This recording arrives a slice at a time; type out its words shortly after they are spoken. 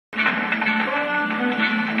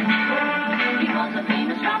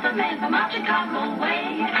a man from out Chicago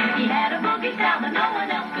way. He had a boogie style that no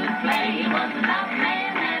one else could play. He was the South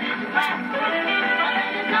man at his class. But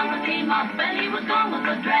then his number came up and he was gone with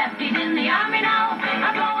the draft. He's in the army now,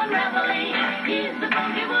 I'm blowing reveille. He's the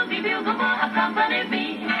boogie woogie bugle boy of Company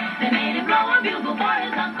B. They made him blow a bugle for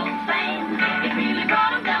his Uncle Sam. It really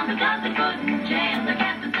brought him down because they couldn't jam. The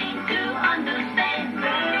captain seemed to understand.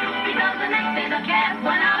 Because the next day the cat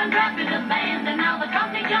went out and drafted a band. And now the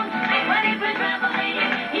company jumps when he plays reveille.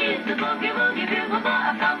 He's the boogie woogie bugle boy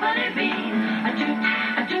of Company B. A toot,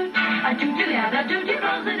 a toot, a toot, a toot, he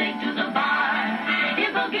blows it into the bar.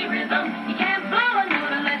 In boogie rhythm, he can't blow a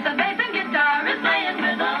note unless the bass and guitar is playing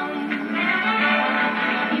rhythm.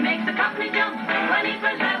 He makes the company jump when he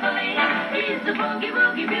plays reveille. He's the boogie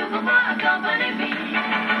woogie bugle boy of Company B.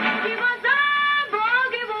 He was the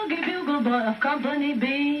boogie woogie bugle boy of Company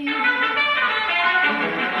B.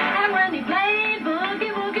 And when he played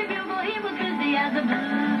boogie woogie bugle, he was busy as a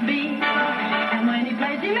blues bee. And when he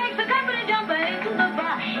plays, he makes the company jump into the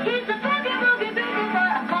bar. He's the boogie woogie bugle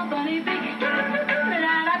boy of Company B.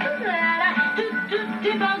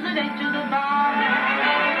 He blows it into the bar.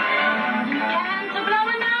 He can't blow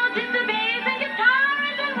it out if the bass and guitar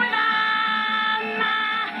isn't with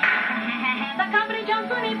the company jumps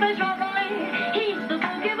when he plays reveille. He's the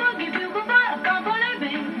boogie woogie bugle boy of Company B.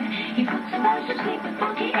 He puts the boys to sleep with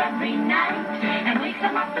boogie every night and wakes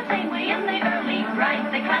them up the same way in the early right.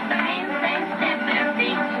 They clap their hands and stamp their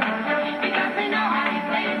feet because they know how he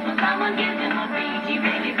plays. When someone gives him a beat, he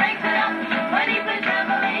really breaks it up when he plays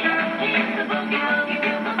reveille. He's the boogie woogie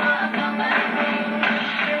bugle boy of Company B.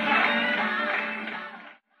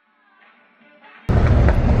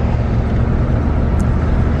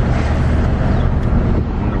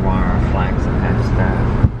 Wonder why our flags are past that.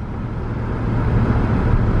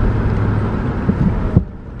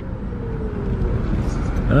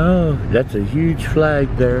 Oh, that's a huge flag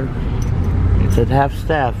there. It's at half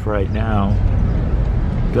staff right now.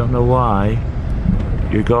 Don't know why.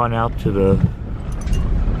 You're going out to the...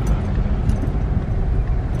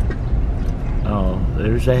 Oh,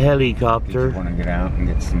 there's a helicopter. Did you want to get out and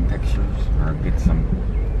get some pictures or get some...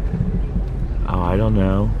 Oh, I don't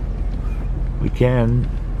know. We can.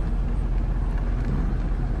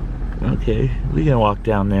 Okay, we can walk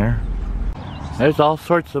down there. There's all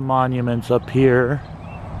sorts of monuments up here.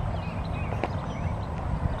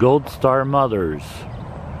 Gold Star Mothers.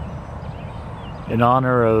 In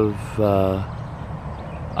honor of,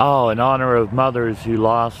 in honor of mothers who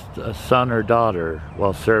lost a son or daughter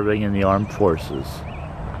while serving in the armed forces.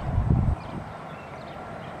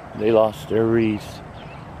 They lost their wreath.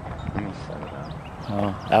 Let me set it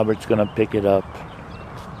up. Albert's gonna pick it up.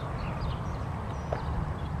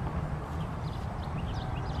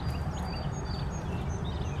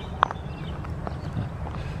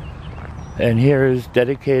 And here is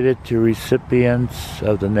dedicated to recipients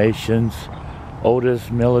of the nation's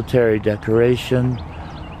oldest military decoration,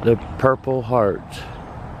 the Purple Heart.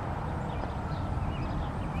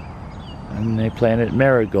 And they planted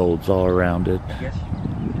marigolds all around it. I guess you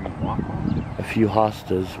can walk on it. A few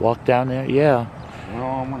hostas. Walk down there? Yeah. Well,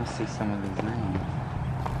 I want to see some of these names.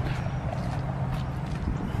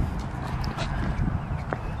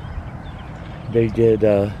 They did,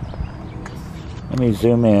 let me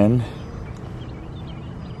zoom in.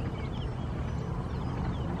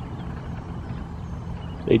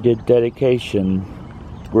 They did dedication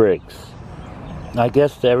bricks. I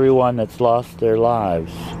guess to everyone that's lost their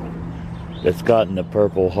lives, that's gotten the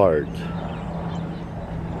Purple Heart.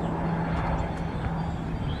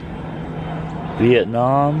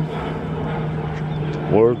 Vietnam,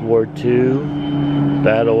 World War II,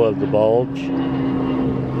 Battle of the Bulge.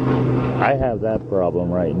 I have that problem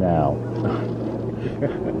right now.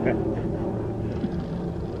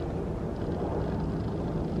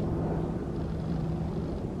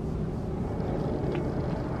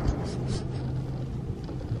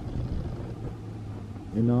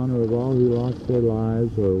 In honor of all who lost their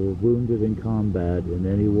lives or were wounded in combat in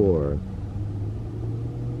any war.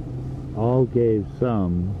 All gave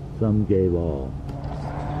some gave all.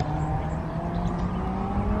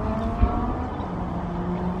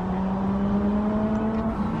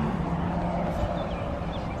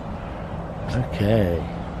 Okay.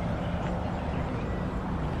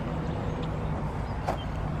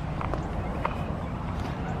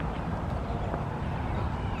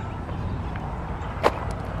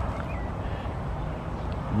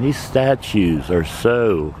 And these statues are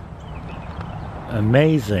so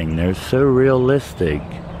amazing. They're so realistic.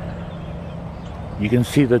 You can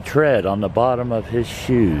see the tread on the bottom of his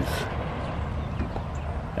shoes.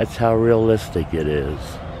 That's how realistic it is.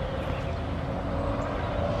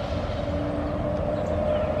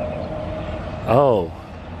 Oh,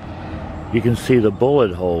 you can see the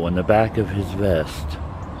bullet hole in the back of his vest.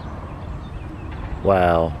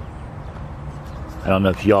 Wow. I don't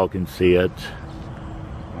know if y'all can see it.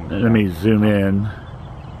 Let me zoom in.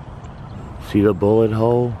 See the bullet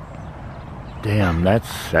hole? Damn,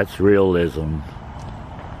 that's realism.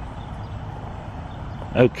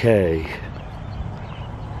 Okay.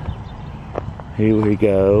 Here we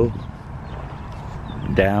go.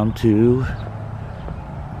 Down to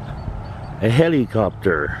a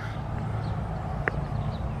helicopter.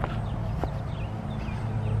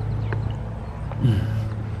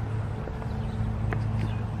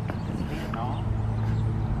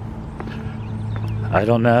 I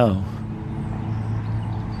don't know.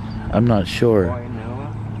 I'm not sure.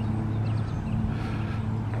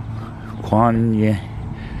 Quan Yin.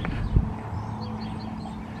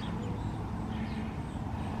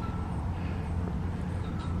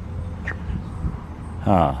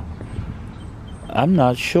 Huh. I'm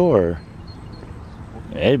not sure.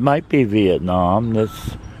 It might be Vietnam.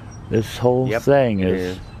 This whole thing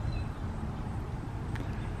is.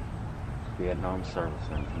 Vietnam service,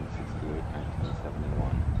 1968,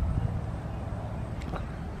 1971.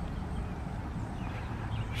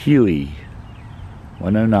 Huey,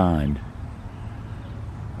 109.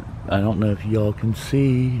 I don't know if y'all can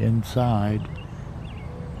see inside.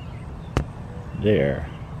 There.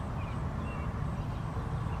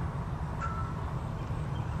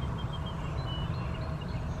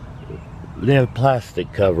 They have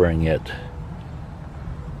plastic covering it.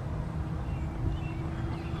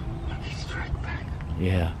 Strike back.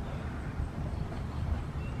 Yeah.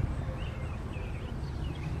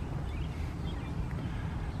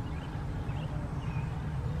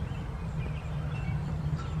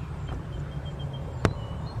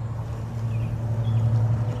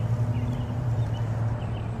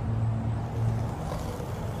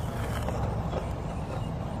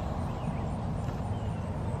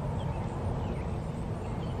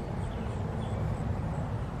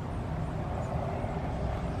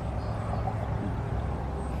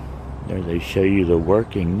 There they show you the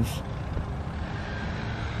workings.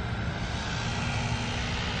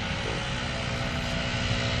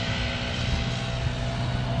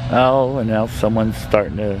 Oh, and now someone's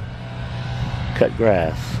starting to cut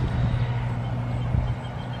grass.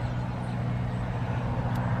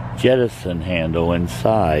 Jettison handle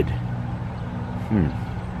inside.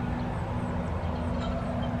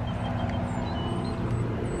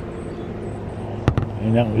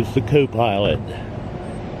 And that was the co-pilot.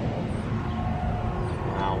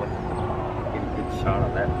 Wow, get a good shot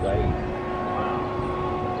of that blade. Wow.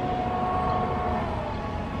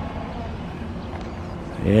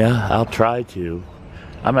 Yeah, I'll try to.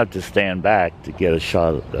 I'm gonna have to stand back to get a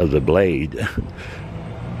shot of the blade.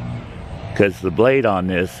 Because the blade on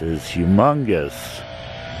this is humongous.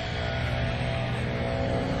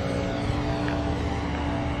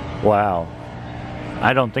 Wow.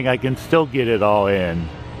 I don't think I can still get it all in.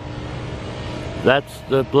 That's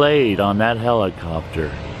the blade on that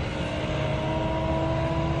helicopter.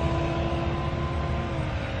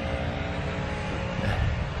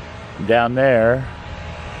 Down there,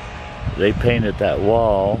 they painted that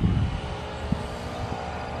wall.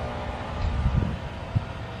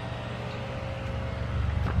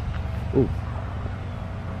 Ooh,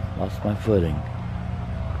 lost my footing.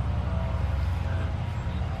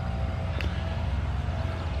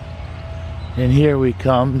 And here we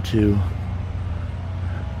come to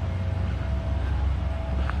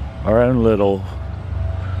our own little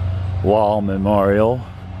wall memorial.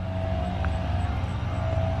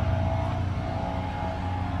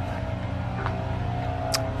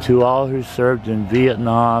 To all who served in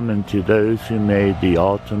Vietnam and to those who made the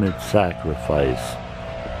ultimate sacrifice.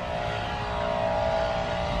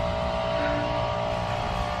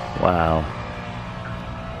 Wow.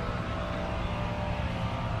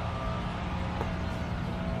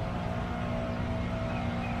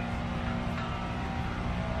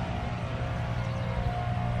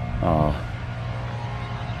 Oh.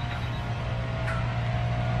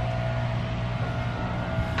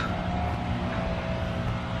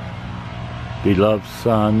 Beloved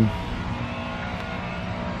son,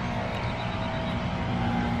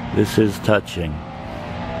 this is touching.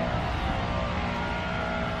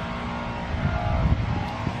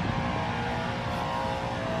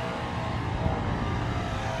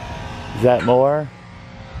 Is that more?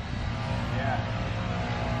 Yeah.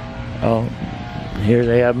 Oh, here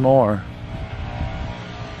they have more.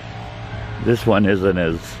 This one isn't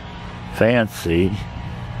as fancy.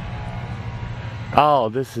 Oh,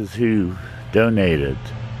 this is who donated.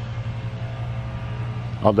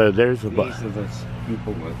 Although there's a These are the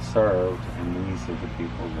people that served, and these are the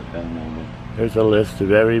people that donated. there's a list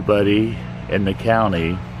of everybody in the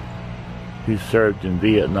county who served in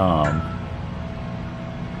Vietnam.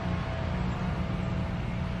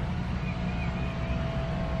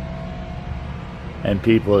 And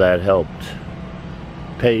people that helped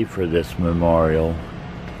pay for this memorial.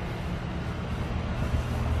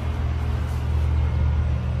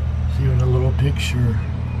 See in a little picture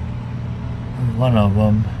of one of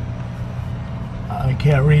them. I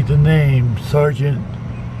can't read the name. Sergeant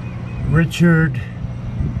Richard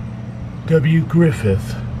W.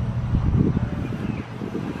 Griffith.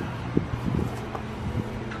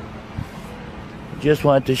 Just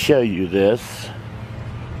wanted to show you this.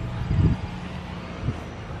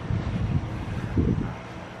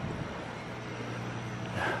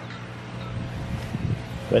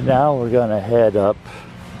 But now we're going to head up.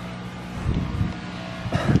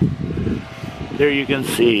 There you can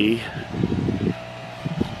see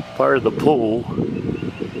part of the pool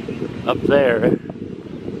up there,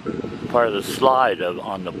 part of the slide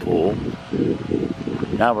on the pool.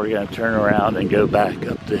 Now we're going to turn around and go back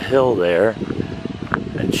up the hill there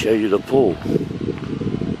and show you the pool.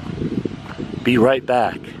 Be right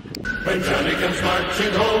back. When Johnny comes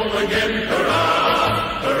marching home again,